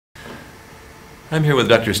I'm here with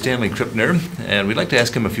Dr. Stanley Krippner, and we'd like to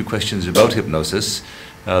ask him a few questions about hypnosis.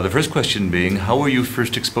 The first question being, how were you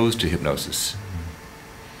first exposed to hypnosis?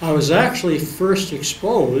 I was actually first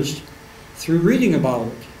exposed through reading about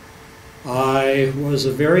it. I was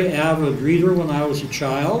a very avid reader when I was a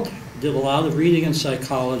child, did a lot of reading in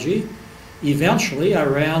psychology. Eventually, I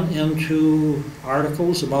ran into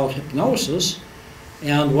articles about hypnosis,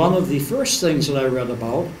 and one of the first things that I read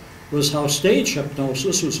about was how stage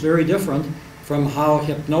hypnosis was very different from how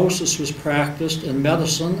hypnosis was practiced in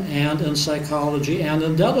medicine and in psychology and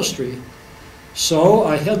in dentistry. So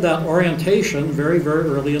I had that orientation very, very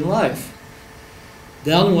early in life.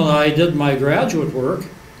 Then when I did my graduate work,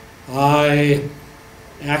 I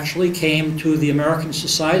actually came to the American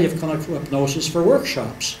Society of Clinical Hypnosis for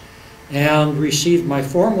workshops and received my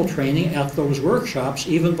formal training at those workshops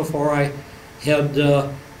even before I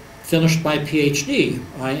had finished my Ph.D.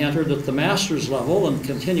 I entered at the master's level and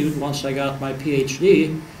continued once I got my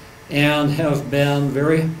Ph.D. and have been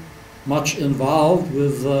very much involved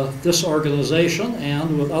with this organization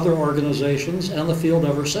and with other organizations and the field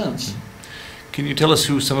ever since. Can you tell us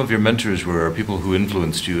who some of your mentors were, or people who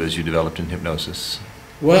influenced you as you developed in hypnosis?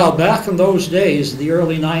 Well, back in those days, the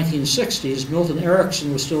early 1960s, Milton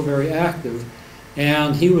Erickson was still very active,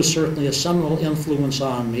 and he was certainly a seminal influence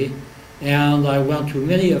on me. And I went to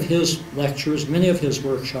many of his lectures, many of his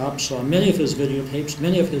workshops, saw many of his videotapes,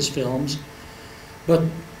 many of his films. But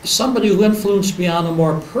somebody who influenced me on a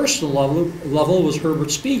more personal level was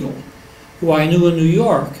Herbert Spiegel, who I knew in New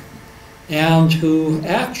York, and who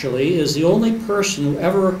actually is the only person who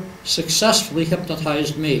ever successfully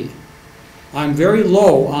hypnotized me. I'm very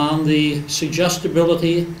low on the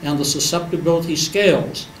suggestibility and the susceptibility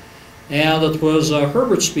scales, and it was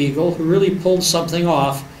Herbert Spiegel who really pulled something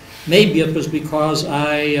off. Maybe it was because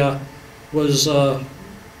I was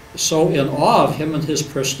so in awe of him and his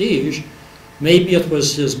prestige. Maybe it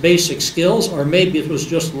was his basic skills, or maybe it was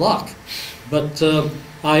just luck. But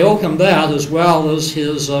I owe him that, as well as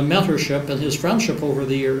his mentorship and his friendship over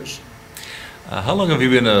the years. How long have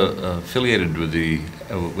you been affiliated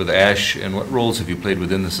with ASH, and what roles have you played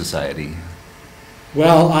within the society?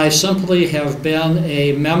 Well, I simply have been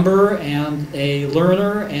a member and a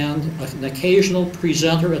learner and an occasional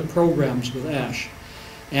presenter at programs with ASH.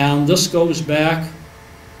 And this goes back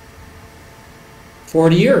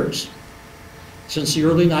 40 years, since the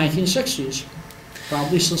early 1960s,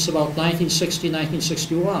 probably since about 1960,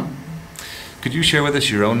 1961. Could you share with us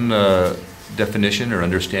your own definition or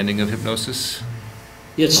understanding of hypnosis?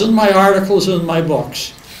 It's in my articles and in my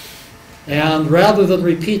books. And rather than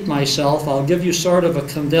repeat myself, I'll give you sort of a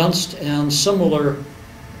condensed and similarly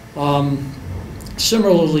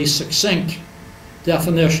succinct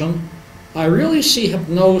definition. I really see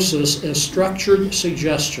hypnosis as structured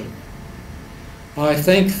suggestion. I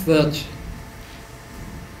think that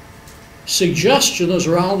suggestion is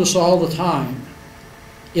around us all the time.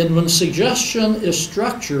 And when suggestion is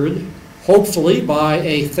structured, hopefully by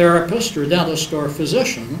a therapist or dentist or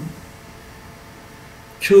physician,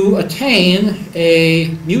 to attain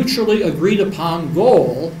a mutually agreed upon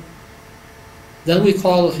goal, then we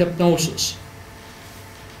call it hypnosis.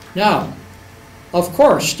 Now, of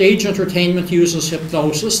course, stage entertainment uses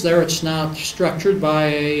hypnosis. There it's not structured by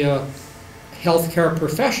a healthcare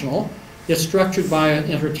professional. It's structured by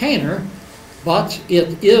an entertainer, but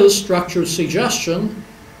it is structured suggestion,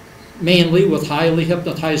 mainly with highly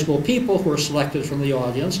hypnotizable people who are selected from the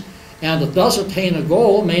audience, and it does attain a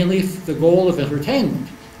goal, mainly the goal of entertainment.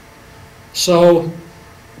 So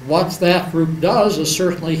what that group does is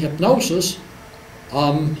certainly hypnosis,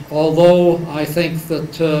 although I think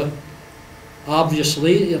that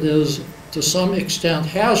obviously it is to some extent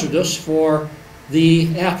hazardous for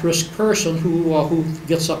the at-risk person who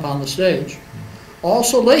gets up on the stage.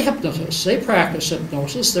 Also, lay hypnotists, they practice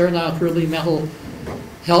hypnosis. They're not really mental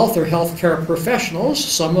health or healthcare professionals.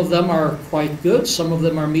 Some of them are quite good, some of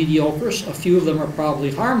them are mediocre, a few of them are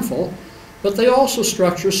probably harmful, but they also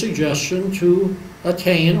structure suggestion to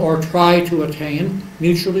attain or try to attain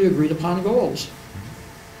mutually agreed upon goals.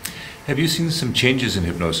 Have you seen some changes in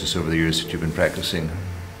hypnosis over the years that you've been practicing?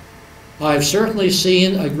 I've certainly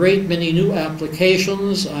seen a great many new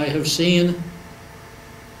applications. I have seen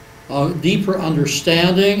a deeper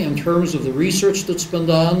understanding in terms of the research that's been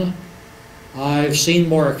done. I've seen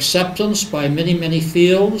more acceptance by many, many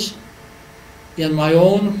fields. In my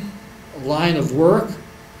own line of work,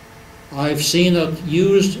 I've seen it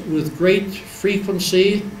used with great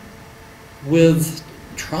frequency with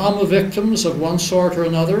trauma victims of one sort or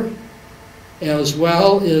another, as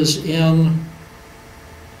well as in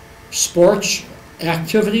sports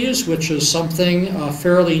activities, which is something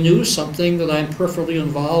fairly new, something that I'm peripherally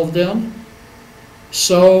involved in.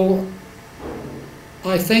 So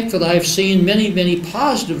I think that I've seen many, many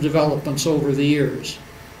positive developments over the years.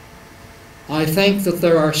 I think that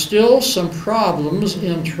there are still some problems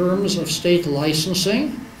in terms of state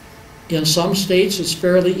licensing. In some states, it's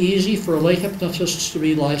fairly easy for lay hypnotists to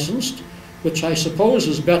be licensed, which I suppose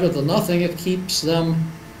is better than nothing. It keeps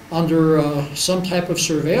them under some type of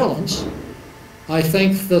surveillance. I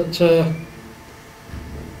think that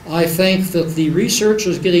the research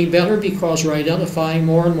is getting better because we're identifying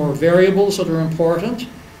more and more variables that are important,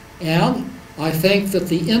 and I think that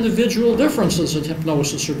the individual differences in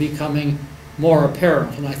hypnosis are becoming more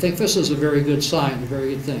apparent, and I think this is a very good sign, a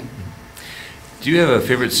very good thing. Do you have a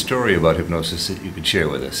favorite story about hypnosis that you could share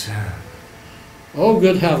with us? Oh,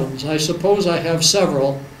 good heavens, I suppose I have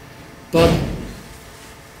several, but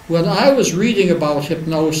when I was reading about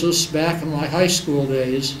hypnosis back in my high school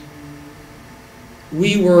days,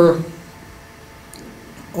 we were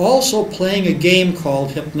also playing a game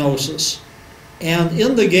called hypnosis. And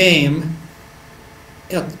in the game,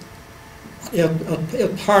 at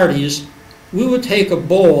parties, we would take a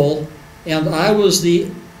bowl, and I was the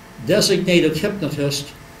designated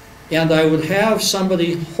hypnotist, and I would have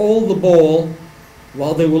somebody hold the bowl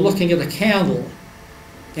while they were looking at a candle.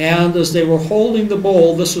 And as they were holding the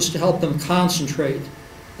bowl, this was to help them concentrate,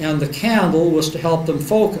 and the candle was to help them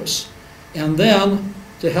focus. And then,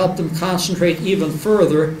 to help them concentrate even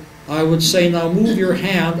further, I would say, now move your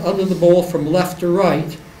hand under the bowl from left to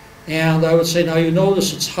right. And I would say, now you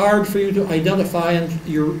notice it's hard for you to identify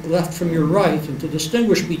your left from your right and to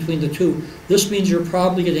distinguish between the two. This means you're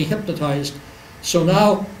probably getting hypnotized. So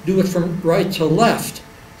now do it from right to left.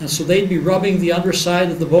 And so they'd be rubbing the underside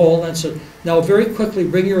of the bowl and said, now very quickly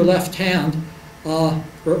bring your left hand, or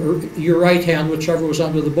your right hand, whichever was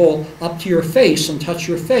under the bowl, up to your face and touch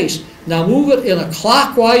your face. Now move it in a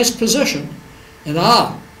clockwise position. And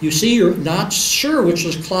you see you're not sure which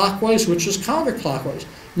is clockwise, which is counterclockwise.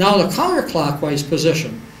 Now in a counterclockwise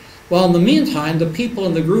position. Well, in the meantime, the people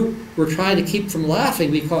in the group were trying to keep from laughing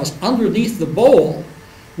because underneath the bowl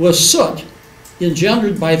was soot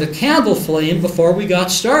engendered by the candle flame before we got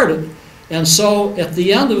started. And so at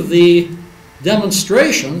the end of the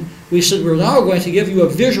demonstration, we said, we're now going to give you a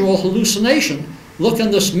visual hallucination. Look in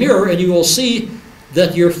this mirror and you will see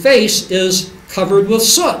that your face is covered with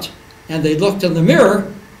soot. And they looked in the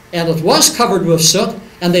mirror and it was covered with soot,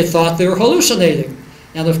 and they thought they were hallucinating.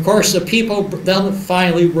 And of course the people then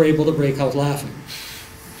finally were able to break out laughing.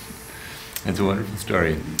 That's a wonderful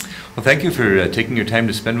story. Well, thank you for taking your time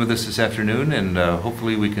to spend with us this afternoon, and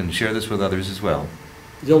hopefully we can share this with others as well.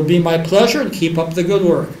 It'll be my pleasure, and keep up the good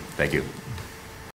work. Thank you.